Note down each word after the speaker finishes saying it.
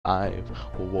Live.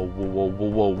 Whoa, whoa, whoa, whoa,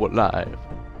 whoa, whoa, live.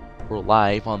 We're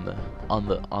live on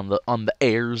the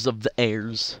airs of the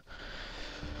airs.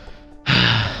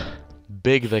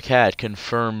 Big the Cat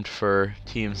confirmed for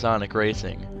Team Sonic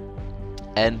Racing.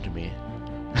 End me.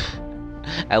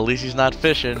 At least he's not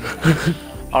fishing.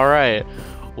 Alright.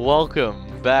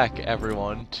 Welcome back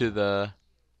everyone to the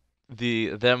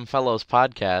Them Fellows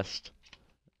podcast,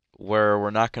 where we're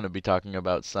not gonna be talking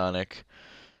about Sonic.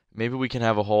 Maybe we can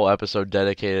have a whole episode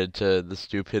dedicated to the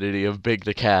stupidity of Big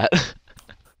the Cat.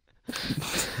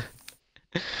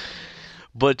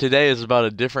 But today is about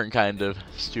a different kind of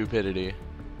stupidity.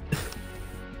 It's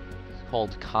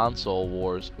called Console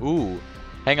Wars. Ooh,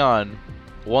 hang on.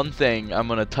 One thing I'm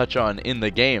gonna touch on in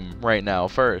the game right now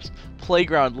first.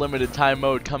 Playground limited time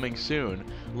mode coming soon.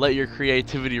 Let your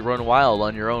creativity run wild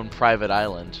on your own private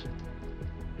island.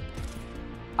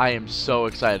 I am so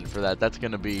excited for that. That's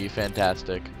gonna be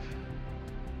fantastic.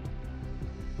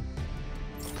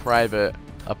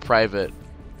 A private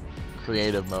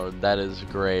creative mode. That is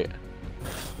great.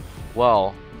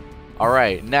 Well,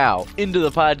 alright, now into the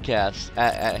podcast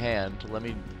at hand. Let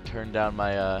me turn down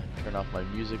my turn off my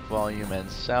music volume and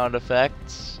sound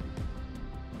effects.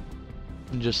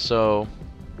 Just so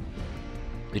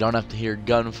you don't have to hear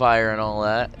gunfire and all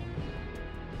that.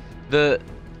 The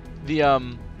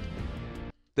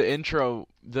intro,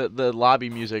 the lobby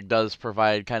music does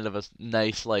provide kind of a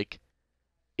nice like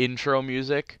intro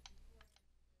music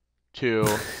to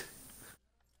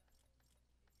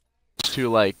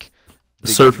like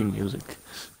surfing music.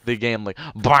 The game, like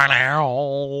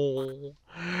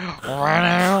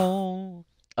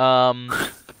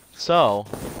so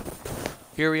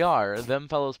here we are, Them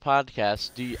Fellows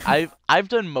podcast. I've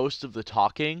done most of the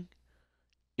talking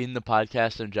in the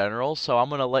podcast in general, so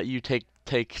I'm gonna let you take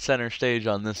center stage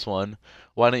on this one.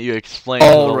 Why don't you explain to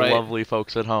the lovely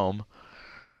folks at home?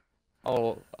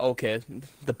 Oh, okay.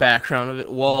 The background of it.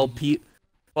 Well,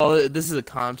 this is a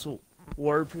console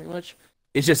war, pretty much.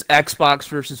 It's just Xbox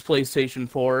versus PlayStation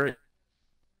 4.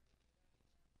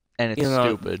 And it's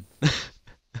stupid.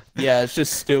 Yeah, it's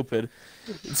just stupid.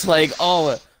 It's like,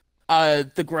 the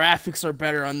graphics are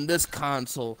better on this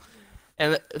console.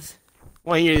 And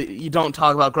when you don't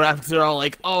talk about graphics, they're all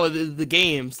like, oh, the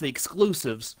games, the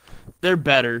exclusives, they're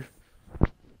better.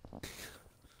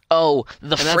 Oh,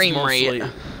 the frame rate.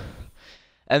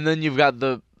 And then you've got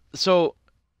so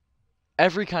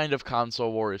every kind of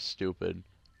console war is stupid.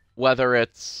 Whether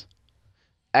it's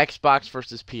Xbox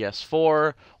versus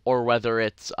PS4 or whether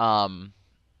it's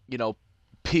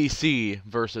PC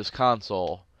versus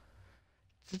console.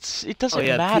 It doesn't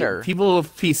matter. People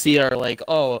with PC are like,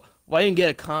 "Oh, why didn't you get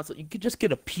a console? You could just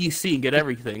get a PC and get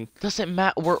everything." Doesn't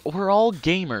matter. We're all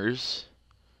gamers.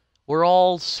 We're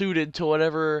all suited to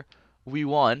whatever we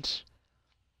want.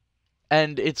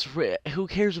 And who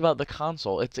cares about the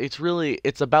console?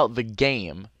 It's about the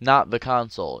game, not the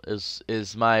console.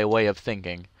 Is my way of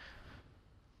thinking.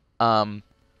 And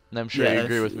I'm sure you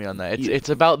agree with me on that. It's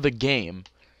about the game.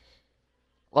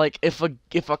 Like if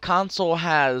a console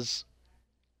has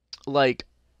like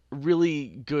really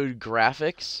good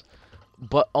graphics,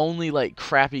 but only like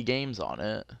crappy games on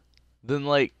it, then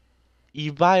like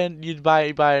you'd buy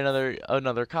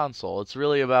another console. It's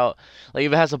really about like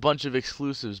if it has a bunch of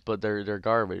exclusives but they're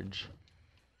garbage,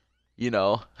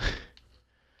 but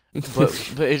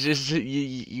it's just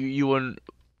you wouldn't.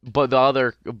 But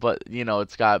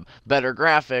it's got better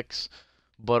graphics,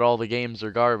 but all the games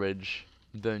are garbage.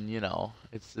 Then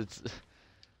it's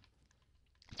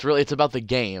about the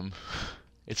game.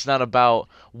 It's not about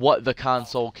what the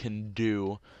console can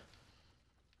do.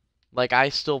 Like I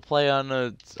still play on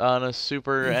a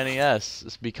Super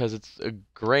NES because it's a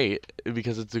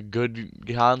good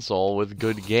console with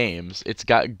good games. It's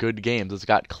got good games. It's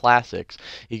got classics.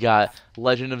 You got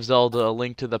Legend of Zelda: A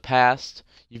Link to the Past.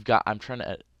 You've got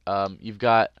you've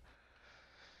got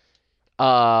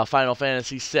Final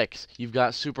Fantasy VI. You've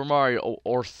got Super Mario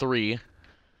or 3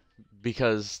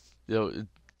 because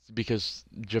because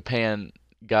Japan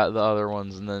got the other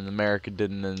ones and then America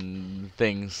didn't and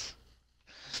things.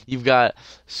 You've got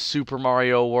Super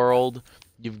Mario World.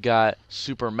 You've got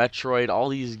Super Metroid. All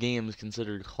these games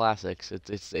considered classics.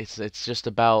 It's just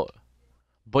about,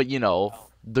 but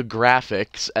the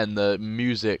graphics and the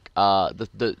music.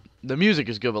 The music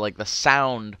is good, but like the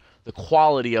sound, the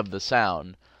quality of the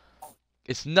sound,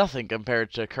 it's nothing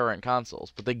compared to current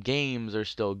consoles. But the games are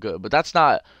still good. But that's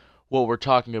not what we're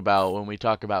talking about when we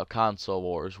talk about console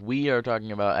wars. We are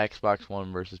talking about Xbox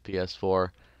One versus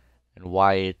PS4. And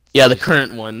why it's the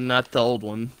current one, not the old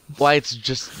one. Why it's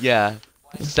just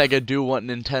Sega do what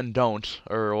Nintendo don't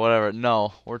or whatever.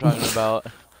 No, we're talking about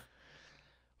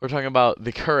We're talking about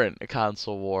the current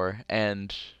console war,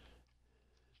 and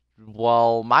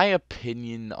well, my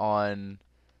opinion on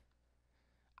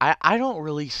I don't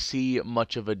really see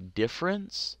much of a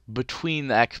difference between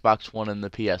the Xbox One and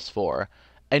the PS4.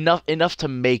 Enough to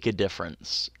make a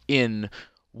difference in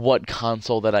what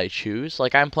console that I choose.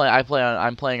 Like I'm playing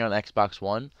on Xbox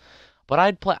One, but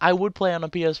I would play on a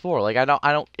PS4. Like I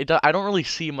don't really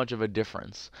see much of a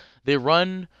difference. They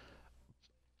run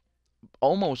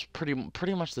almost pretty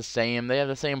much the same. They have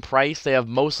the same price. They have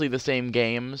mostly the same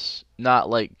games, not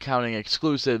like counting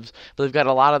exclusives, but they've got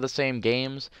a lot of the same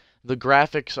games. The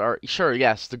graphics are sure,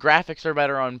 yes, the graphics are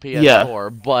better on Yeah,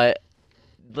 PS4, but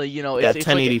yeah, it's like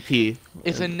 1080p.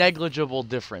 it's a negligible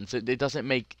difference. It doesn't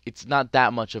make it's not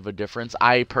that much of a difference.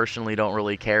 I personally don't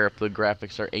really care if the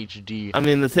graphics are HD I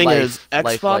mean, the thing is,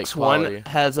 lifelike Xbox quality. One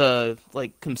has a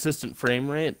like consistent frame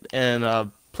rate, and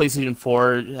PlayStation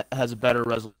 4 has a better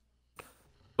resolution,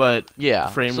 but the Yeah,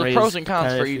 frame so rate pros is and cons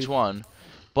kind for of each iffy. one,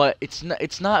 but it's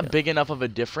not Yeah. big enough of a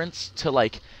difference to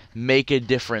like make a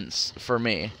difference for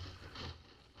me.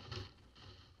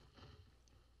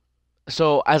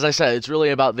 So as I said, it's really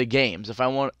about the games. If I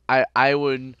want, I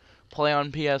would play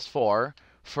on PS4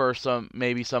 for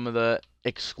maybe some of the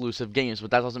exclusive games, but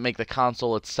that doesn't make the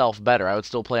console itself better. I would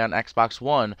still play on Xbox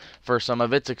One for some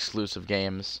of its exclusive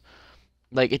games.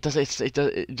 Like it does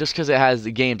just because it has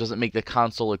the game doesn't make the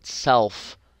console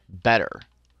itself better.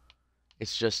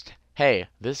 It's just, hey,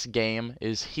 this game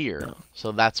is here, No.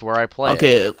 so that's where I play it.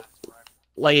 Okay,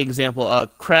 like example,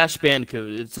 Crash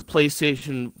Bandicoot. It's a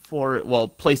PlayStation 4, well,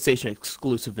 PlayStation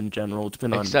exclusive in general,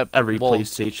 depending on Except, every well,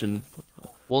 PlayStation,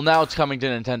 now it's coming to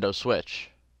Nintendo Switch.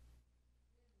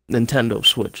 Nintendo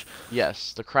Switch.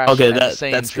 Yes, the Crash Okay,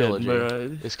 Insane that's good,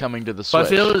 trilogy is coming to the but I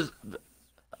Switch. feel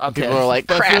People okay, are like,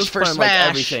 but I feel Crash it's for fun, like Smash!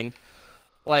 everything,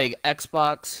 like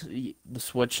Xbox, the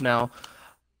Switch now.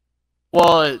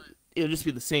 Well, it'll just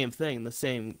be the same thing, the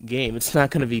same game. It's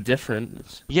not gonna be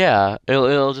different. Yeah,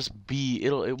 it'll just be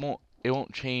it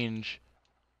won't change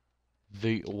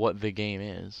the what the game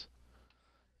is.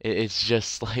 It's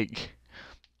just like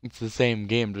it's the same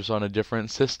game just on a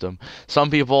different system. Some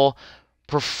people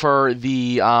prefer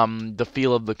the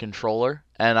feel of the controller,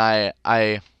 and I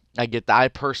get that. I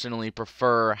personally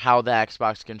prefer how the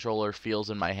Xbox controller feels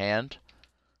in my hand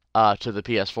to the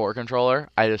PS4 controller.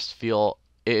 I just feel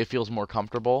it feels more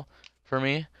comfortable for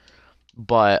me.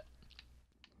 But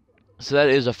so that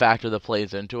is a factor that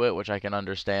plays into it, which I can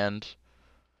understand.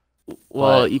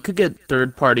 Well, But you could get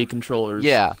third-party controllers.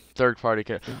 yeah, third party.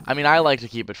 I mean, I like to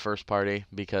keep it first party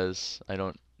because I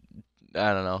don't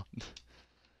know.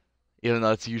 Even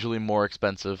though it's usually more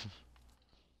expensive,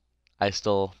 I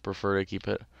still prefer to keep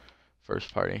it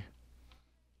first party.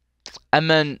 And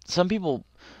then some people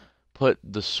put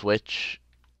the Switch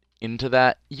into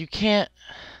that. You can't.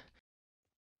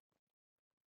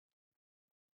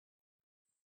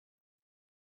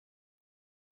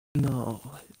 No.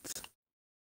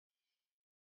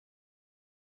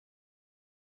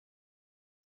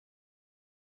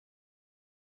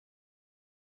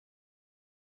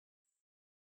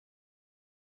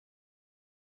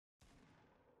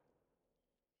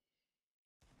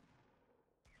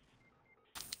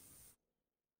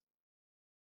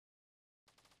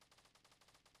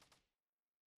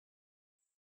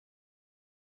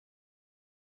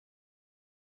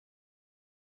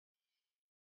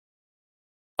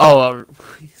 Oh,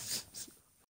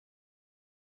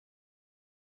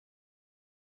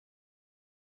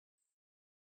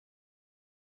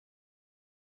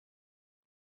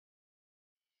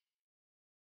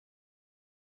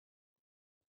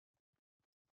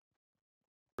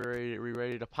 We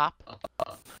ready to pop?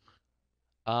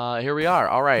 Here we are.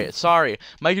 All right. Sorry,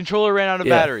 my controller ran out of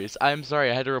yeah. batteries. I'm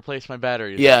sorry. I had to replace my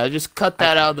batteries. Yeah, just cut I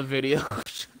that out of the video.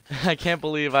 I can't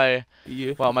believe I.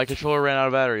 You. Well, my controller ran out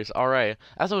of batteries. All right.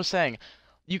 As I was saying,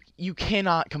 you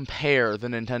cannot compare the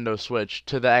Nintendo Switch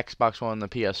to the Xbox One and the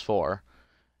PS4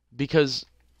 because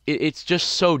it's just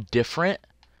so different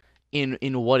in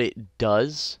what it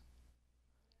does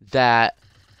that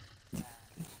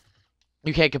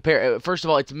you can't compare. First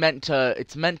of all, it's meant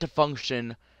to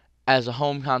function as a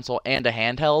home console and a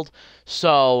handheld.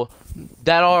 So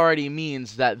that already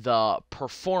means that the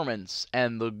performance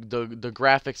and the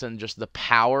graphics and just the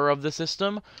power of the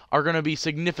system are going to be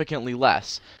significantly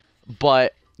less.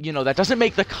 But, that doesn't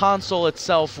make the console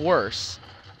itself worse.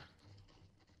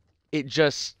 It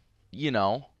just, you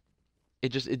know,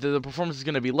 the performance is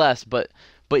going to be less, but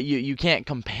you can't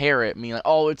compare it, mean like,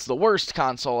 oh, it's the worst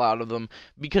console out of them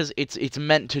because it's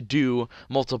meant to do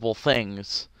multiple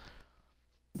things.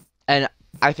 And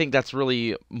I think that's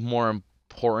really more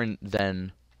important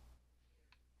than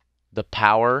the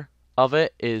power. of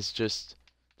it is just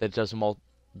that it does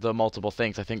the multiple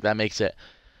things. I think that makes it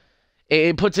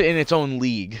puts it in its own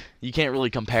league. You can't really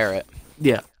compare it.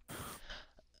 Yeah.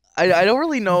 I don't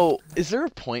really know. Is there a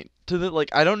point to the like?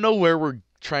 I don't know where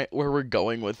we're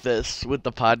going with this with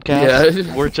the podcast.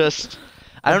 Yeah. We're just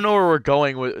I don't know where we're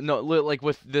going with like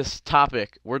with this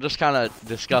topic. We're just kind of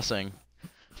discussing.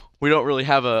 We don't really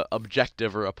have a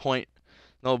objective or a point.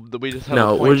 No, we just have a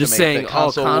point we're just to make saying, that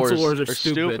console wars are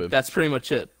stupid. That's pretty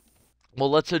much it. Well,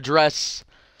 let's address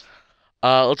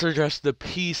the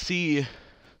PC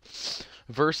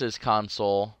versus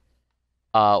console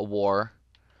war.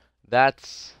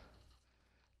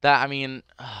 I mean,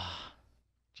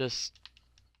 just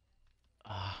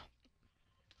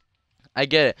I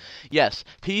get it. Yes,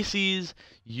 PCs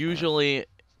usually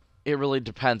it really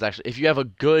depends actually. If you have a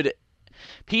good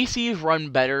PCs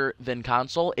run better than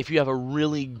console if you have a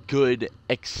really good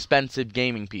expensive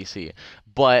gaming PC.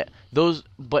 But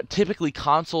typically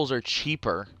consoles are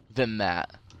cheaper than that.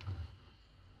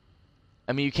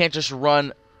 I mean, you can't just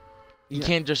run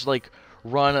like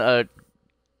run a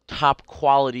top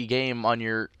quality game on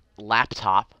your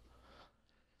laptop.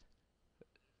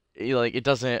 Like it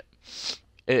doesn't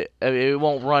it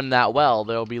won't run that well.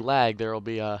 There'll be lag, there'll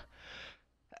be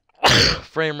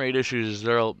frame rate issues,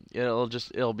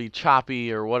 it'll be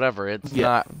choppy or whatever. It's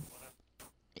not.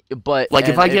 But like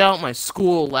if I get out my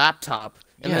school laptop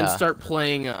and then Yeah. start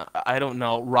playing, I don't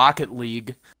know, Rocket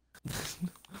League.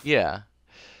 Yeah.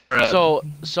 So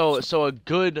a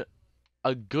good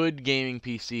gaming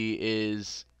PC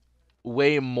is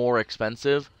way more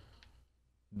expensive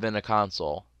than a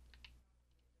console.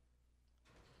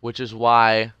 Which is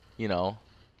why,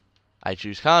 I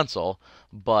choose console,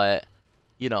 but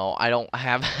I don't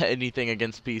have anything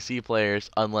against PC players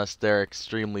unless they're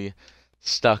extremely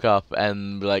stuck up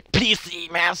and be like PC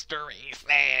Master Race.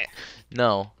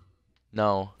 No.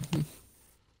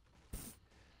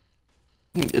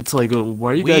 It's like,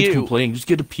 why are you guys complaining? Just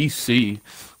get a PC.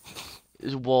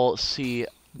 Well, see,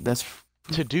 That's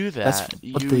to do that's that,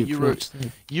 what they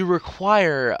you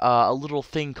require a little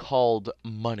thing called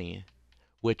money,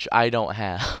 which I don't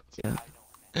have. Yeah.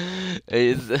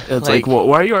 It's like, well,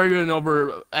 why are you arguing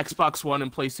over Xbox One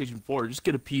and PlayStation 4? Just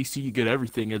get a PC, you get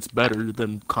everything. It's better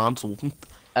than console.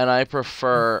 And I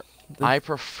prefer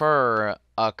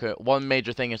one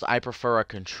major thing is I prefer a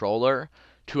controller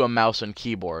to a mouse and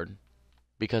keyboard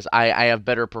because I have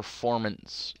better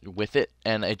performance with it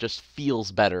and it just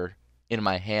feels better in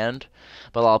my hand.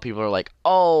 But a lot of people are like,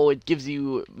 "Oh, it gives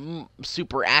you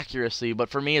super accuracy," but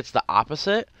for me it's the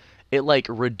opposite. It like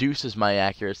reduces my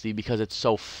accuracy because it's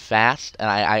so fast and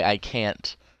I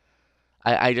can't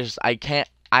I can't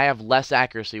I have less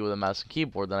accuracy with a mouse and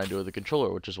keyboard than I do with a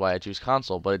controller, which is why I choose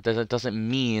console. But it doesn't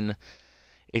mean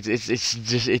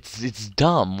it's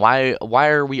dumb. Why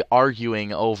are we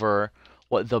arguing over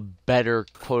what the better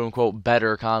quote unquote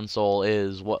better console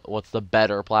is? What's the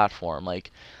better platform?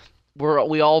 Like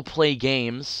we all play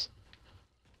games.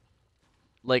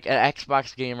 Like an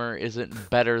Xbox gamer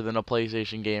isn't better than a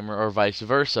PlayStation gamer or vice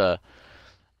versa.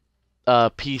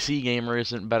 A PC gamer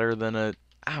isn't better than I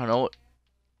don't know,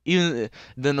 even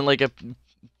than like an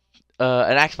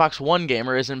Xbox One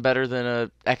gamer isn't better than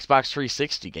a Xbox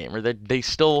 360 gamer. They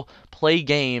still play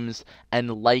games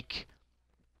and like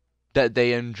that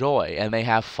they enjoy and they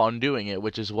have fun doing it,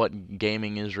 which is what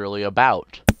gaming is really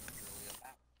about.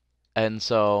 And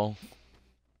so,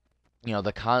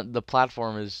 the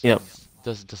platform is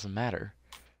doesn't matter.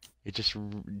 It just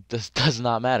does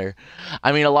not matter.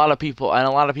 I mean, a lot of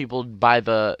people buy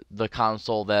the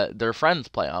console that their friends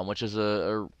play on, which is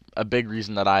a big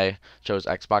reason that I chose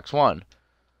Xbox One.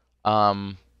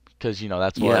 Because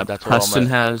that's what Preston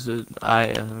has it. I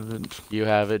have it. You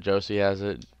have it. Josie has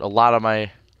it. A lot of my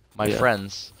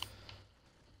friends.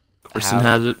 Kristen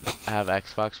has it. Have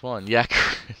Xbox One. Yeah,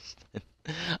 Kristen.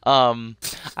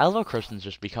 I love how Kristen's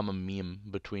just become a meme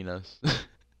between us.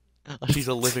 She's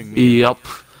a living meme. Yep.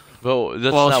 Well,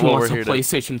 that's not what we're here to.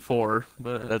 PlayStation 4,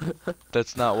 but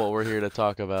that's not what we're here to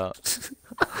talk about.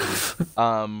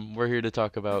 We're here to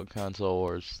talk about console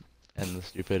wars and the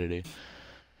stupidity.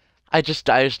 I just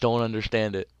don't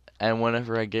understand it. And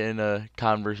whenever I get in a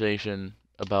conversation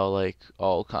about like,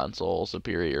 oh, console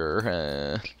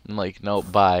superior, I'm like,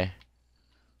 nope, bye.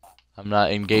 I'm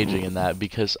not engaging in that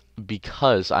because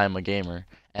I'm a gamer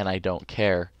and I don't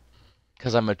care.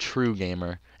 Because I'm a true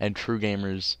gamer and true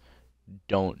gamers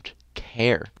don't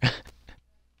care.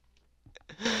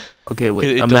 Okay,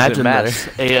 wait. Imagine this: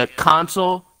 a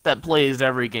console that plays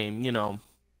every game.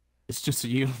 It's just a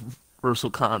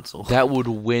universal console. That would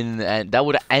win, and that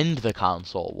would end the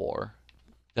console war.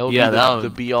 That would be the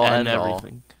be all and end all.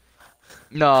 everything.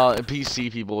 No,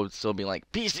 PC people would still be like,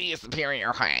 PC is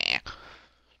superior.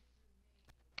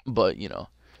 But, you know.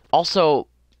 Also,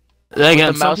 Then with the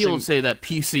again, some mousing... people say that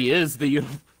PC is the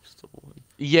universal one.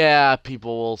 Yeah,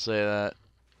 people will say that.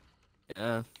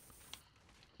 Yeah.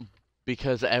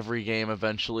 Because every game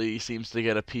eventually seems to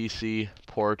get a PC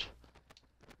port.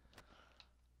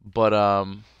 But,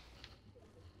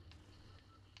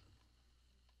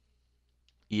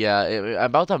 yeah,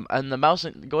 about the mouse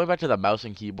and going back to the mouse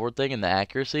and keyboard thing and the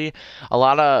accuracy, a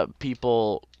lot of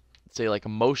people say like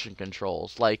motion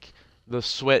controls, like the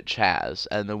Switch has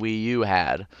and the Wii U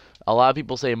had. A lot of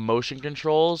people say motion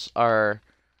controls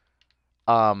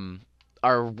um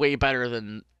are way better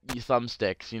than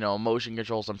thumbsticks. You know, motion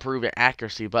controls improve your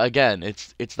accuracy, but again,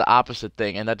 it's the opposite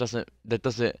thing, and that doesn't.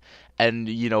 And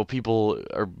you know, people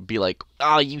are be like,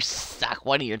 "Oh, you suck.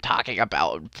 What are you talking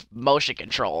about? Motion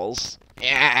controls."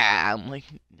 Yeah, I'm like,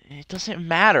 it doesn't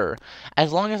matter.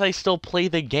 As long as I still play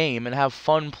the game and have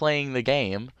fun playing the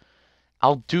game,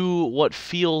 I'll do what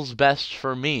feels best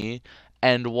for me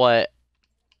and what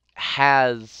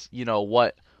has, you know,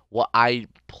 what I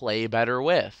play better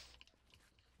with.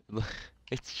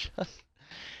 It's just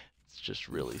it's just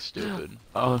really stupid.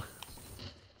 Oh.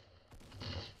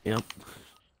 Yep.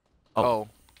 Oh.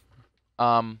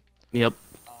 Um Yep.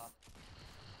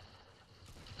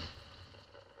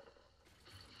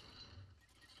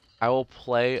 I'll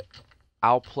play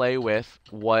with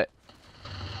what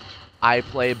I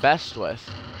play best with.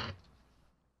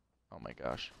 Oh my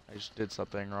gosh, I just did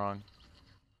something wrong.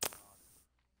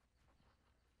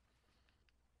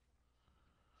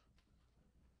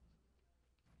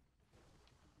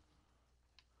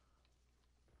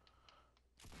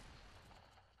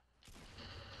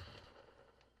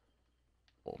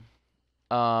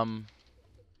 Um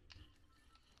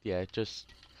yeah, it's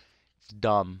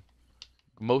dumb.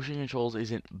 Motion controls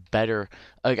isn't better.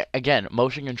 Again,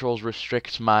 motion controls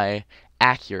restricts my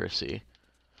accuracy.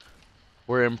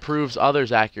 Where it improves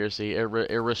others' accuracy, it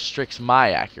restricts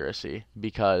my accuracy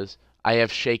because I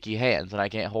have shaky hands and I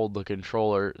can't hold the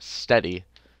controller steady,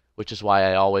 which is why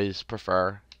I always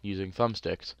prefer using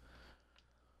thumbsticks.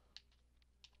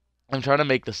 I'm trying to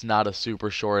make this not a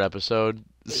super short episode,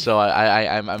 so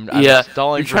I'm Yeah,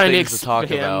 stalling you're for trying to things to talk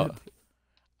expand. about.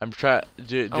 I'm trying.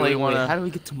 Do I'm we like, want wait, how to? do we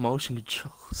get to motion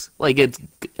controls? Like, it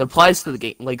applies to the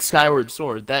game. Like, Skyward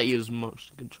Sword, that uses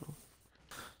motion control.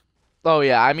 Oh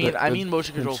yeah, I The, mean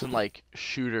motion controls in the- like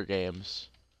shooter games,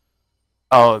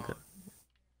 Oh, okay.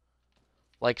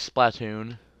 like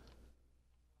Splatoon.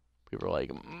 People are like,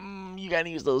 you gotta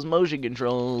use those motion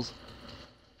controls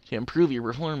to improve your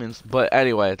performance. But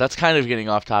anyway, that's kind of getting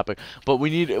off topic. But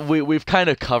we've kind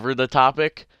of covered the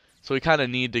topic, so we kind of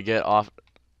need to get off.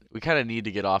 We kind of need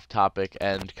to get off topic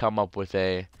and come up with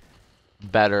a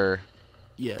better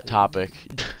Yeah. topic,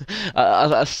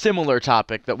 a similar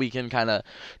topic that we can kind of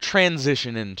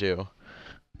transition into.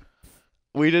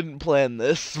 We didn't plan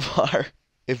this far,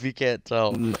 if you can't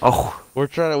tell. Oh.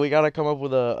 We gotta come up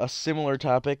with a similar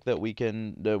topic that we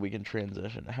can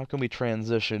transition. How can we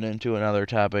transition into another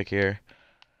topic here?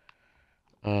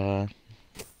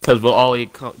 Because all he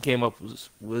came up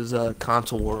was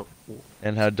console war.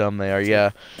 And how dumb they are,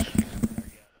 yeah.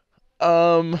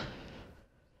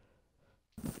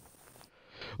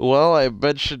 Well, I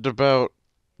mentioned about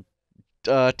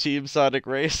Team Sonic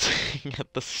Racing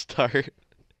at the start.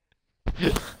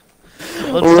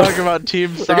 Let's talk about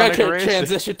Team Sonic We're gonna Racing.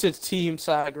 transition to Team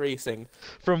Sonic Racing.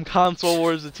 From Console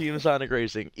Wars to Team Sonic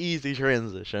Racing. Easy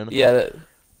transition. Yeah.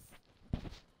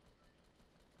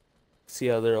 See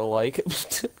how they're alike.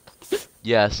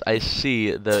 Yes, I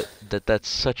see that's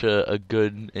such a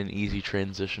good and easy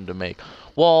transition to make.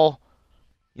 Well,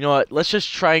 you know what? Let's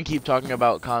just try and keep talking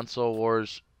about Console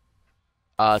Wars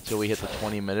till we hit the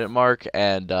 20-minute mark,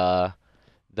 and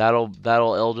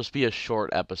it'll just be a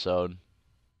short episode.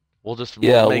 We'll just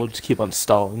keep on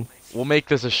stalling. We'll make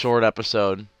this a short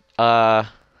episode.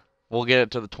 We'll get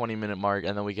it to the 20-minute mark,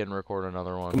 and then we can record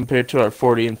another one. Compared to our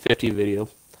 40 and 50 video.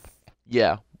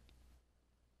 Yeah.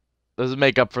 Doesn't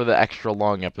make up for the extra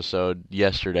long episode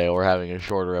yesterday. We're having a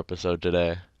shorter episode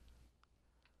today.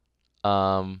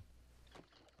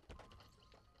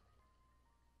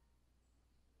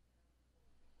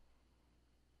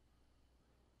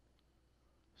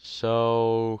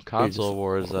 So Console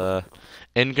Wars.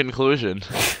 In conclusion,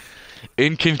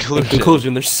 In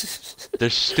conclusion, they're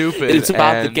stupid. it's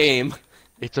about the and game.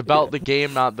 It's about the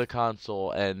game, not the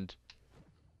console, and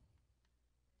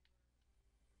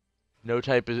no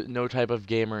type of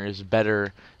gamer is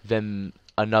better than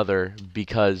another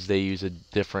because they use a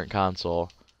different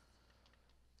console.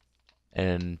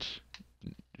 And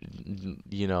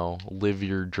you know, live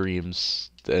your dreams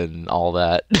and all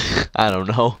that. I don't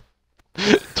know.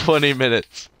 20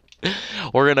 minutes.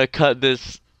 We're gonna cut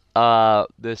this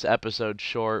episode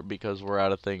short because we're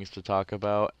out of things to talk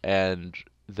about, and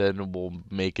then we'll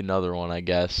make another one, I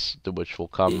guess, which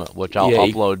I'll Yeah,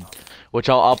 you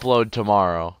upload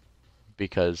tomorrow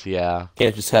because yeah.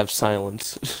 can't just have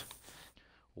silence.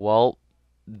 Well,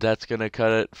 that's gonna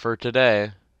cut it for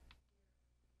today.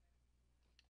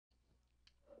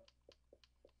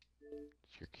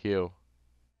 It's your cue.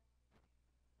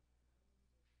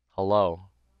 Hello.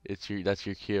 That's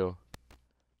your cue.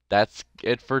 That's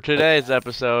it for today's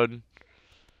episode.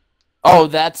 Oh,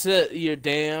 that's it. You're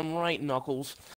damn right, Knuckles.